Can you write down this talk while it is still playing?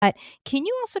But can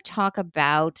you also talk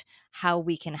about how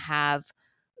we can have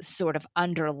sort of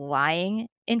underlying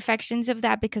infections of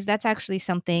that? Because that's actually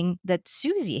something that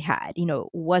Susie had,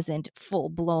 wasn't full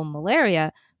blown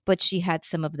malaria, but she had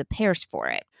some of the pairs for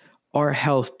it. Our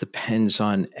health depends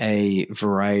on a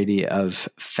variety of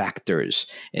factors.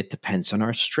 It depends on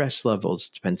our stress levels,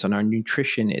 it depends on our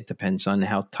nutrition, it depends on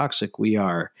how toxic we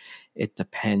are. It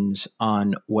depends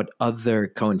on what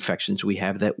other co-infections we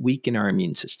have that weaken our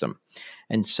immune system.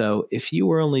 And so if you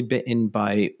were only bitten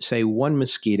by, say, one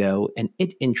mosquito and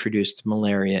it introduced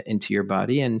malaria into your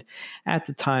body, and at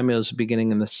the time it was the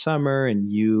beginning of the summer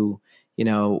and you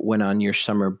went on your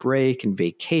summer break and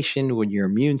vacation when your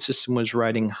immune system was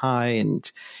riding high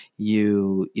and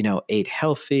you ate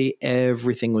healthy,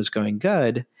 everything was going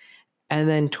good. And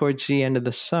then towards the end of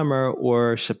the summer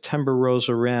or September rolls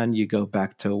around, you go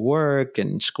back to work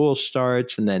and school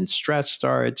starts and then stress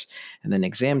starts and then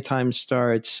exam time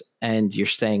starts and you're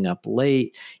staying up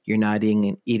late. You're not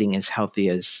eating as healthy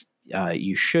as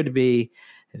you should be.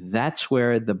 That's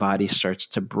where the body starts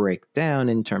to break down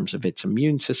in terms of its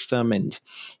immune system and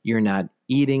you're not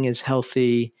eating as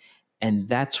healthy. And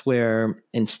that's where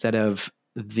instead of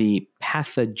the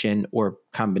pathogen or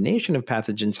combination of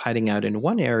pathogens hiding out in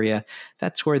one area,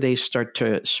 that's where they start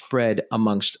to spread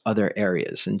amongst other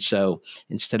areas. And so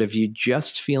instead of you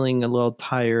just feeling a little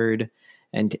tired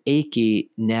and achy,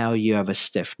 now you have a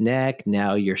stiff neck.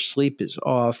 Now your sleep is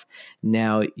off.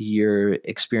 Now you're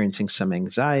experiencing some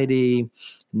anxiety.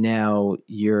 Now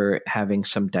you're having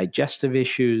some digestive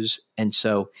issues. And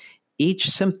so each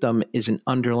symptom is an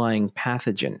underlying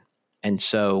pathogen. And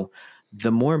so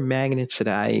the more magnets that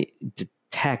I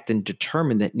detect and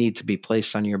determine that need to be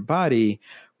placed on your body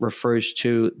refers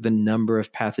to the number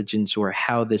of pathogens or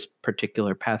how this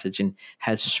particular pathogen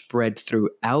has spread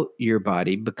throughout your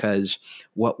body, because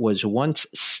what was once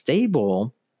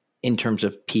stable in terms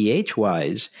of pH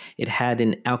wise, it had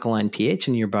an alkaline pH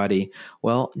in your body.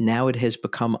 Well, now it has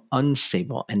become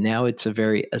unstable and now it's a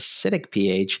very acidic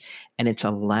pH and it's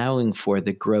allowing for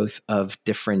the growth of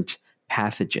different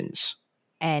pathogens.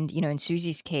 And, in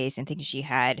Susie's case, I think she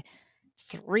had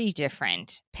three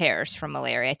different pairs from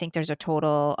malaria. I think there's a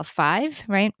total of five,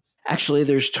 right? Actually,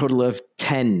 there's a total of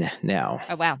 10 now.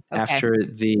 Oh, wow. Okay. After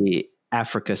the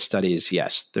Africa studies,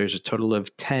 yes, there's a total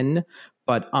of 10,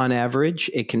 but on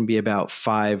average, it can be about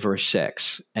five or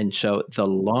six. And so the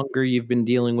longer you've been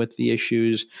dealing with the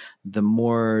issues, the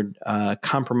more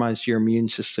compromised your immune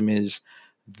system is,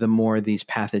 the more these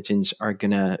pathogens are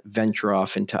going to venture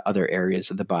off into other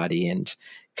areas of the body and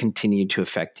continue to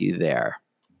affect you there.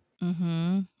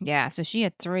 Yeah, so she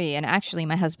had 3, and actually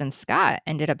my husband Scott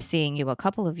ended up seeing you a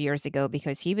couple of years ago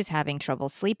because he was having trouble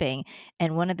sleeping,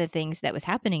 and one of the things that was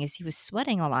happening is he was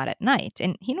sweating a lot at night,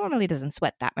 and he normally doesn't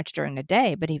sweat that much during the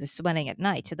day, but he was sweating at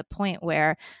night to the point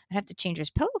where I'd have to change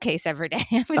his pillowcase every day.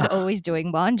 I was always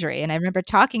doing laundry, and I remember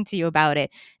talking to you about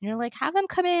it, and you're like, "Have him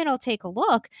come in, I'll take a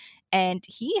look," and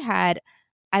he had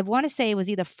I wanna say it was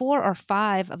either 4 or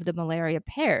 5 of the malaria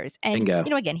pairs, and,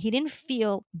 Bingo. again, he didn't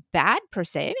feel bad per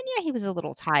se. I mean, yeah, he was a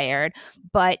little tired,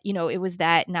 but, it was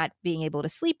that not being able to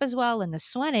sleep as well and the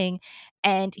sweating,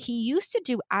 and he used to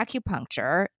do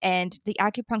acupuncture, and the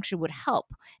acupuncture would help,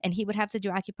 and he would have to do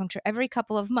acupuncture every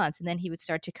couple of months, and then he would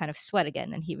start to kind of sweat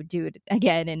again, and he would do it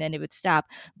again, and then it would stop,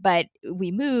 but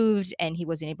we moved, and he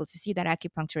wasn't able to see that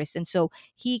acupuncturist, and so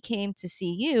he came to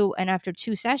see you, and after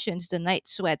 2 sessions, the night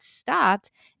sweats stopped,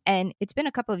 and it's been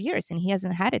a couple of years, and he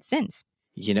hasn't had it since.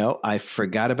 I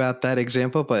forgot about that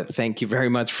example, but thank you very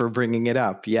much for bringing it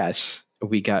up. Yes,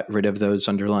 we got rid of those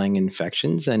underlying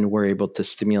infections and were able to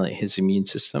stimulate his immune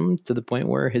system to the point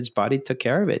where his body took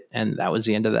care of it. And that was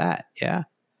the end of that. Yeah.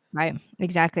 Right,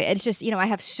 exactly. It's just, I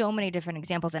have so many different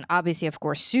examples, and obviously, of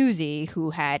course, Susie,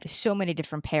 who had so many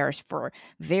different pairs for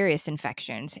various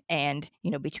infections, and,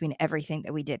 between everything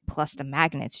that we did plus the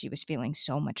magnets, she was feeling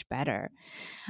so much better.